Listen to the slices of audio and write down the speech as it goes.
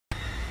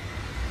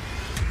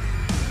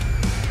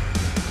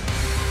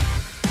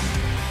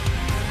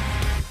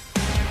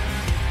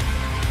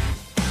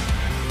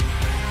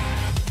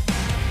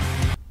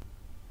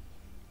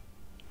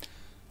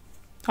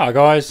Hi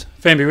guys,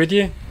 Firmbie with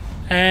you,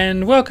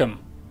 and welcome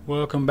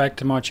back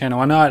to my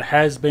channel. I know it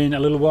has been a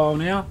little while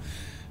now,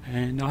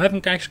 and I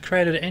haven't actually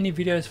created any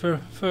videos for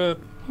well,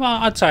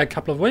 I'd say a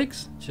couple of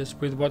weeks, just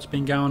with what's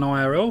been going on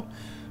IRL.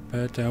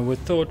 But we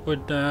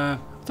thought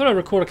I'd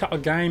record a couple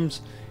of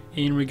games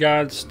in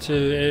regards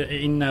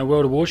to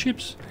World of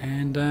Warships,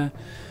 and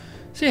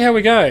see how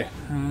we go.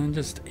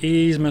 Just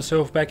ease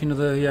myself back into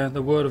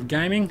the world of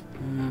gaming.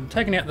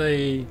 Taking out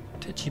the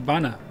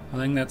Techibana, I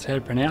think that's how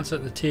to pronounce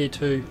it, the Tier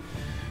 2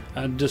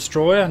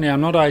 destroyer. Now,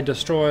 I'm not a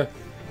destroyer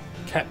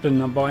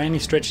captain by any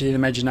stretch of the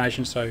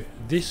imagination, so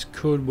this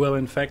could well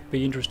in fact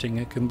be interesting.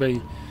 It can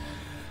be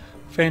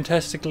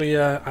fantastically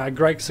a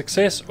great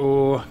success,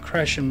 or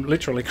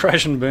literally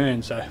crash and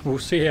burn. So we'll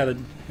see how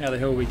the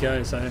hell we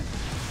go. So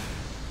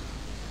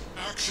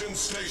action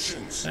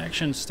stations.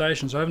 Action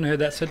stations. I haven't heard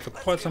that said for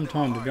quite some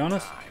time, to be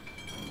honest.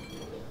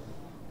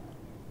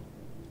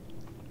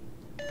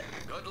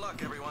 Good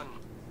luck, everyone.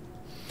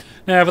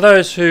 Now, for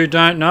those who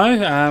don't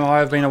know,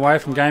 I've been away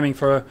from gaming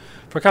for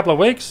a couple of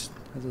weeks.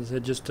 As I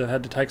said, just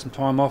had to take some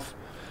time off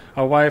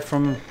away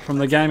from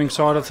the gaming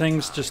side of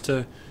things, just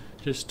to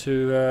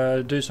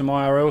do some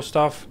IRL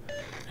stuff.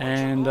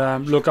 And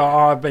look,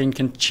 I've been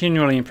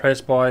continually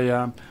impressed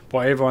by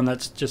everyone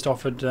that's just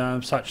offered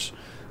such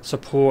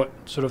support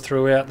sort of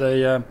throughout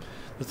the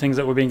things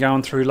that we've been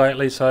going through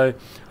lately. So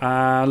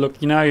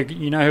look, you know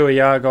who we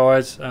are,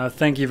 guys.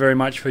 Thank you very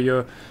much for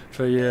your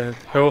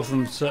health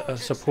and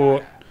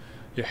support.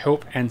 Your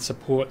help and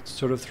support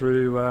sort of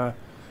through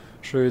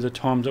the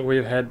times that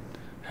we've had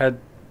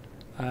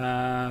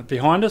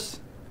behind us,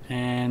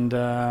 and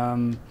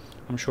I'm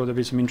sure there'll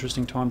be some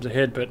interesting times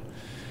ahead. But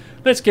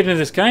let's get into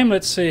this game.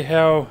 Let's see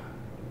how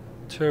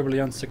terribly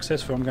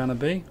unsuccessful I'm going to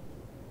be.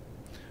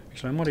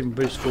 Actually, I might even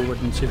boost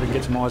forward and see if I can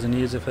get some eyes and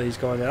ears of these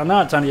guys. I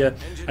know it's only a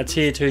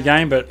Tier 2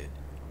 game, but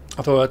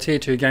I thought a Tier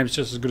 2 game is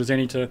just as good as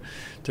any to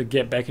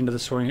get back into the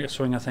swing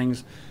of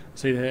things.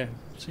 See the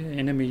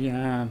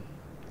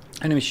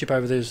enemy ship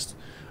over there's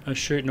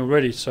shooting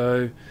already,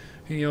 so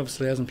he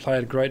obviously hasn't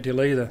played a great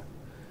deal either.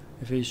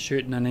 If he's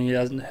shooting and he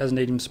hasn't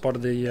even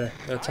spotted the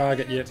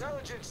target yet.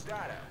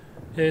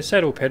 Yeah,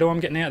 saddle pedal, I'm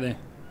getting out there.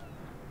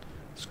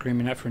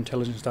 Screaming out for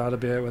intelligence data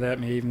without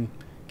me even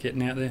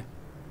getting out there.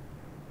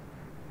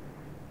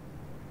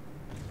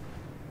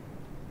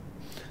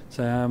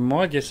 So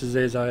my guess is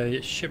there's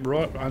a ship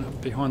right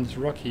behind this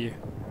rock here.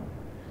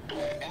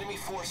 Enemy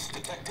force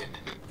detected.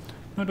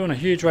 Not doing a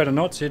huge rate of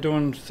knots here,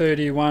 doing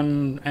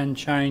 31 and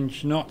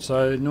change knots,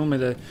 so normally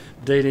the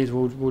DDs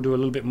will do a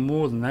little bit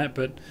more than that,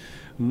 but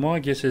my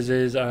guess is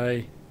there's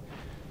a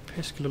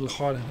pesky little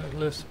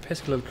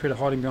critter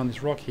hiding behind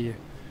this rock here.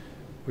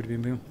 Would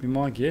be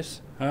my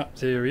guess. Ah,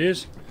 there he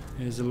is.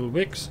 There's a little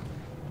Wix.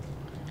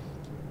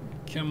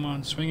 Come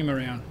on, swing him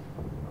around.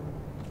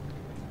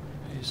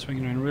 He's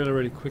swinging around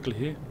really quickly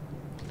here.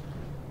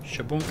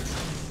 Shaboink,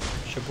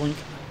 shaboink.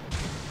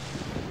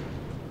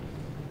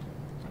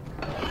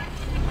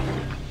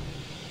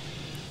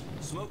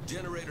 Smoke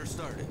generator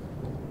started.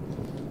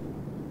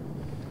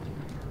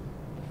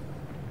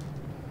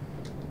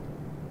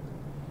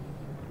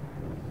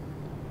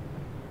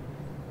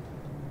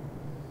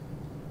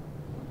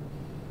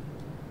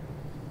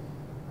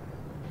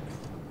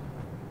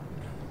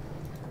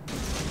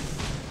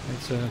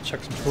 Let's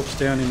chuck some torps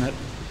down in that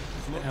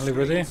alley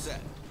over there. Thank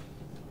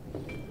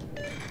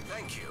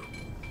you.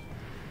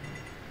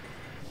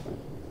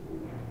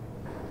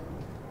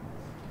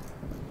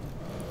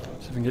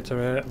 See if we can get some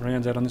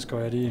rounds out on this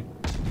guy out here.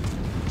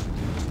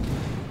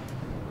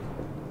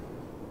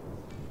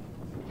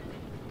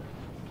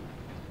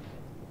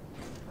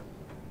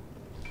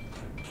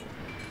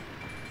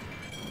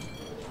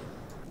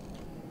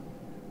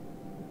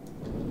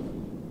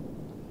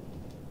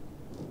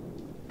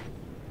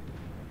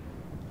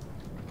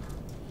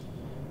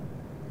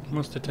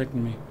 What's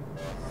detecting me?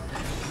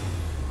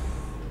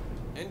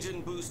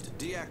 Engine boost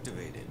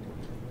deactivated.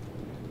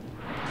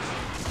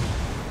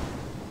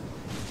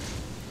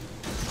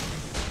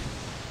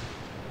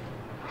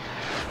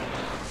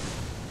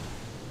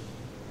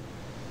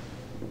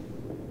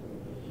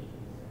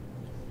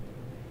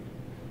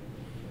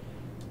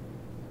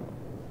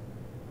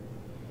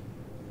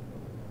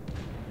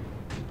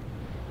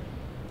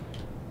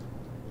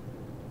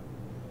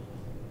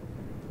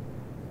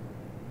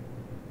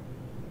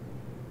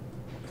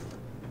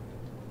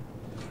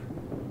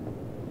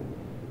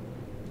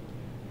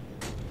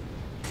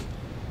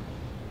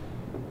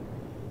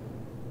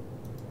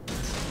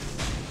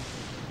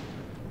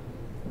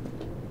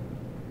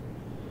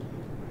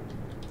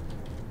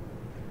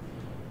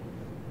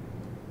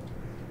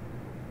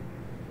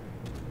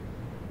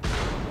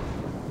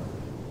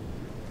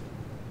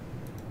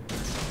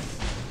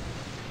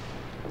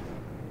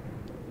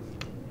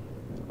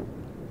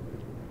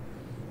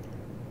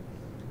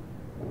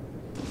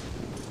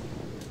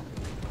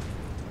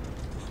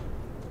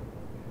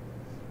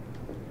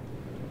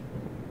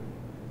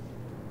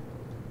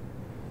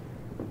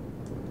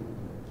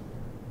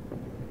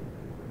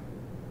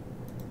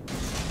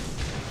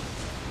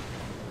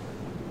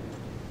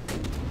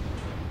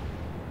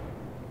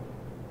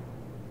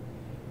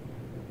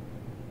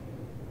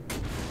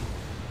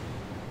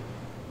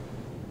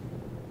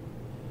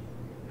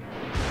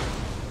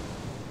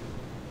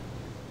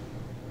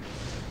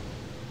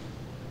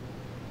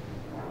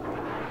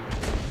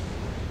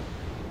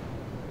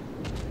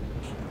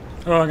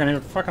 Oh, I'm gonna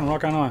hit a fucking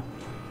rock, aren't I?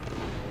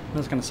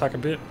 That's gonna suck a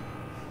bit.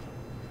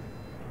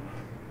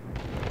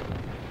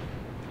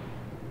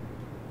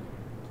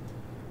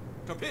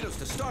 Torpedoes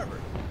to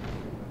starboard.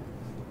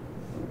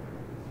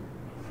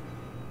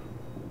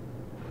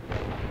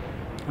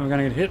 Are we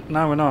gonna get hit?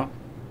 No, we're not.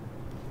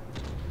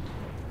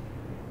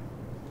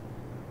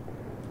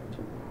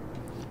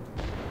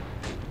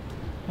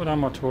 What are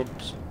my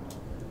torps?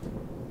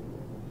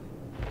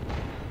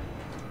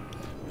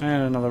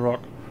 And another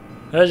rock.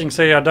 As you can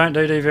see, I don't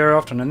DD very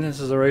often, and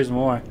this is the reason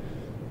why.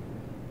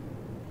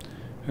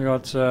 We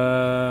got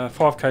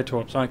 5k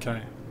torps,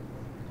 okay.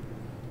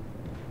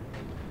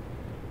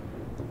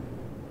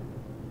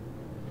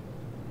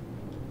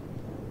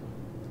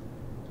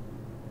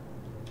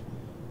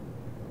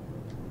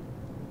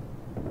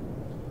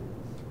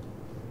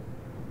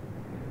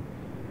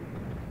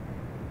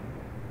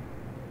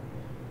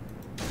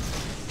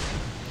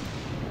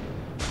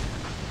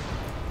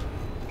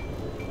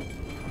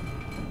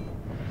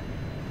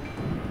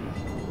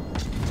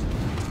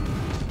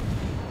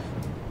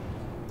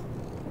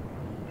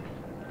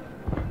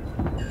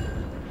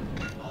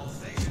 All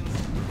stations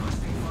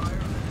requesting fire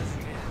on the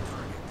designated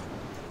target.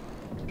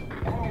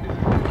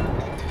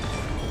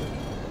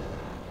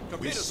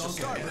 Torpedoes to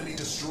starboard. Enemy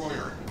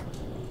destroyer.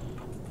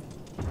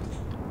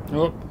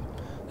 Oh,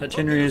 that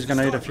Chinryu is going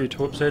to eat a few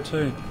torps there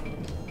too.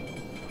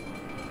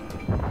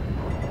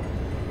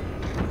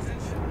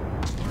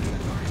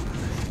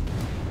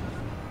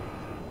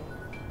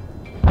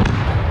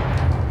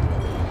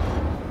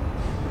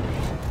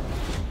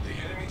 The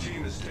enemy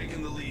team has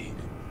taken the lead.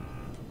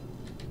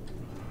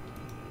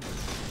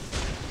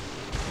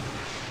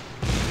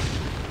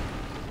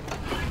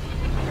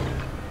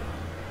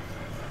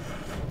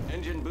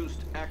 Engine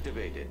boost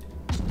activated.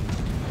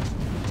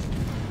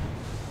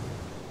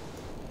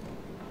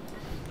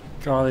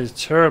 God, these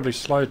terribly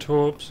slow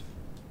torps.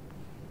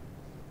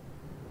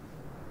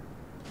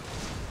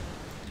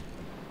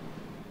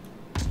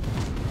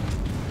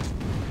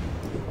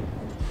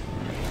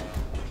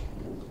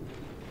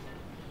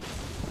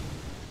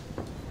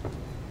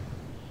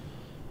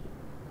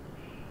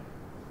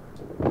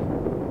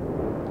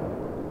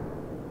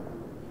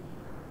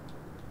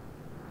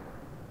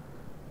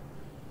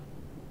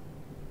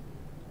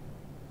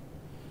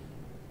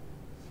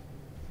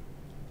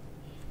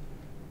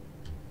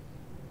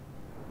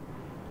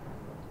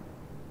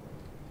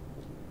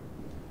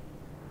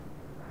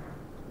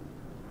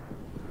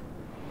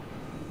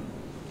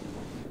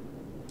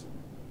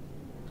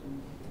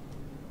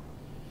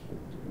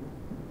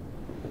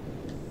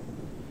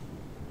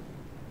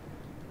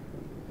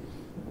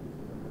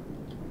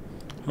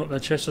 Oh,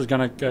 that chest is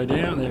going to go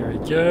down. There he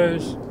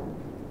goes.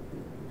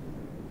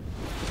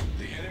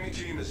 The enemy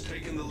team has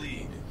taken the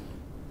lead.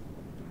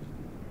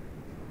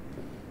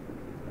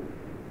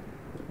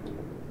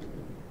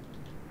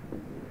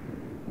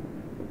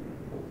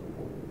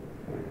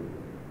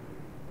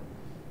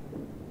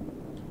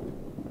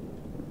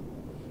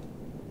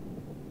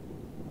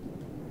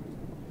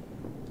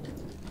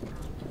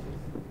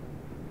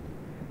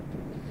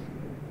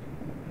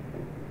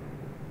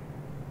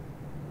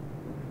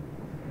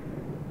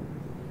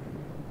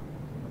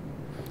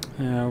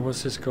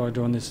 What's this guy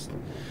doing? This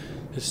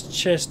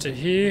chest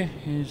here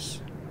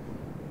is.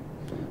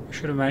 We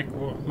should have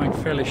make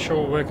fairly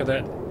short work of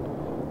that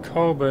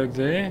Kohlberg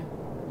there.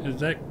 Is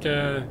that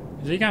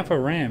is he going for a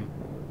ram?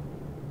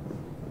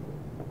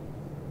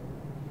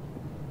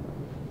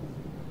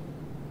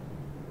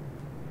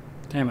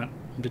 Damn it!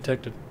 I'm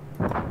detected.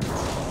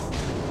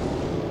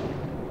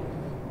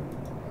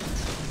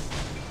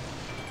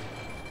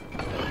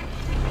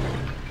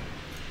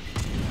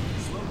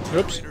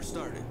 Oops. Generator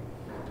started.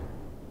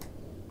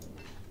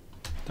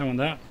 Don't want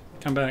that.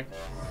 Come back.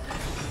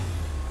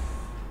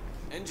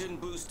 Engine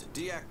boost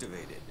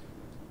deactivated.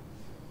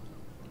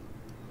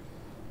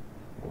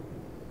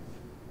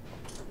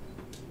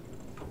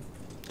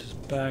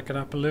 Just back it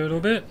up a little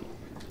bit.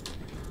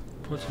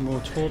 Put some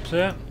more torps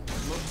out.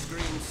 Smoke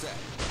screen set.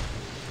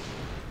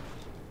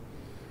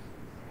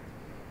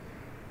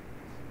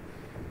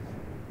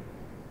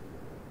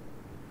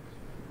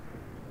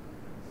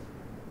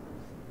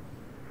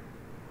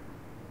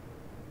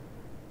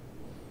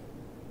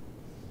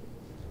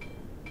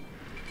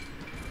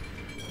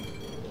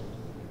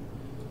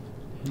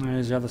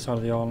 There's the other side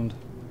of the island.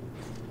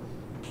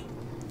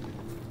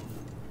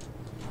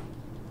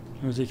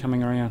 Or is he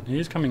coming around? He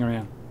is coming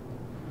around.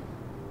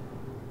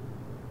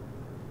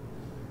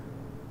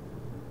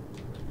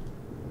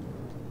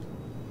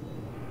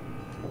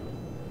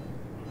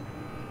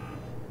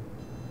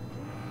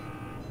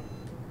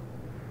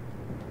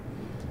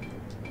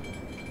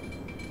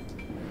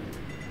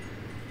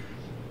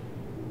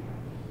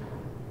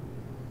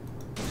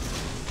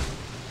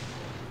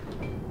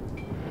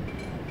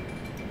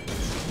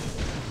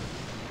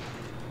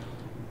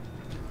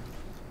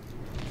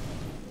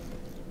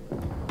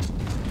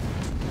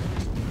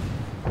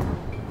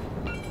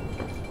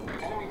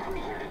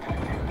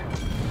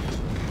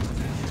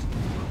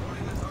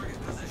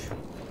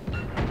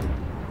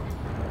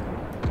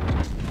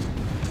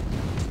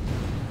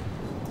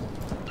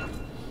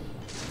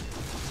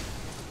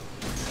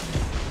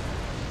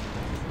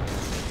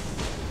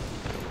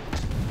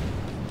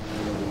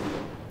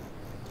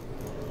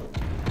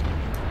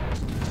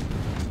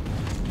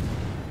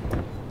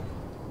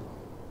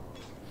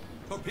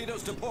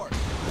 Torpedoes to port.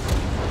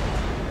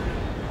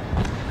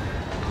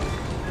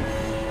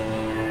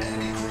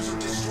 Enemy cruiser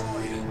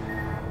destroyed.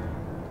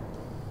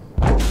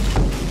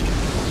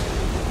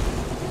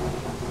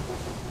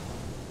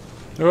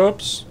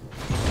 Oops.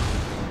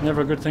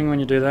 Never a good thing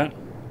when you do that.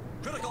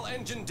 Critical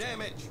engine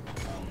damage.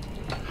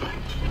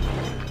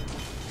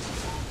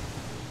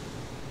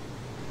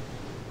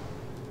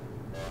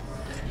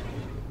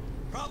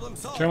 Problem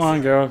solved. Come on,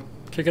 sir. girl.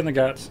 Kick in the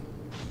guts.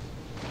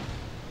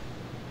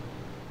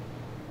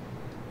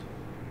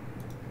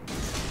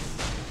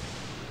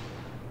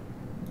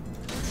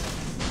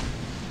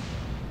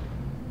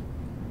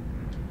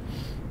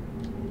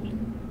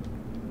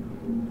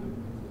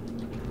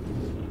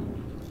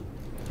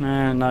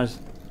 Nah, no,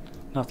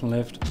 nothing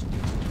left.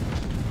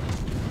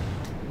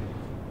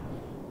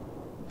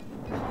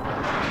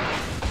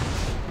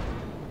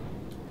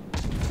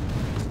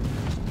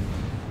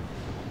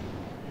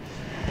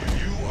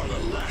 You are the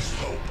last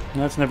hope.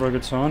 That's never a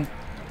good sign.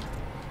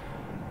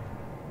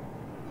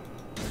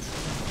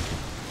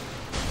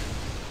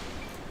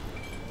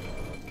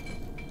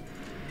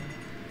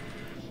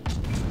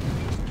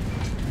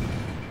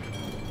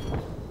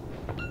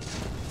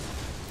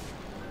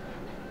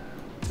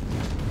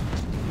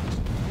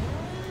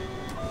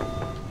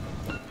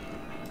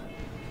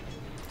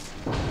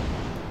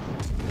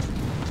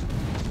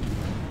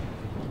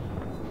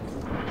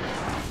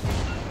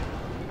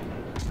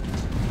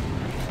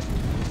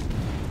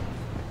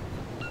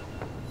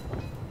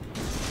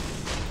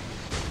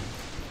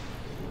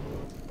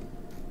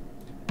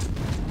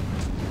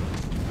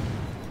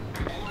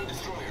 Enemy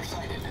destroyer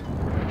sighted.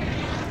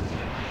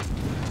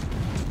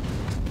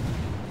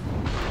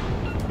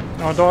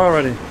 I'll die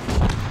already.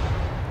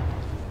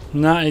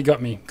 Nah, he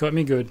got me. Got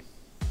me good.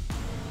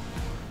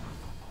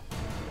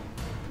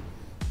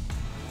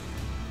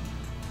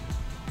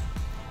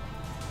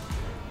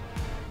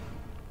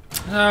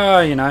 Oh,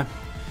 you know.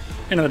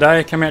 End of the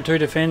day, come out 2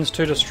 defends,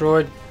 2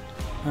 destroyed,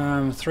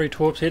 3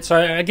 torps hit.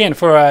 So again,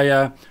 for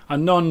a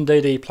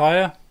non-DD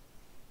player,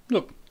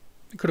 look,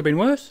 it could have been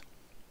worse.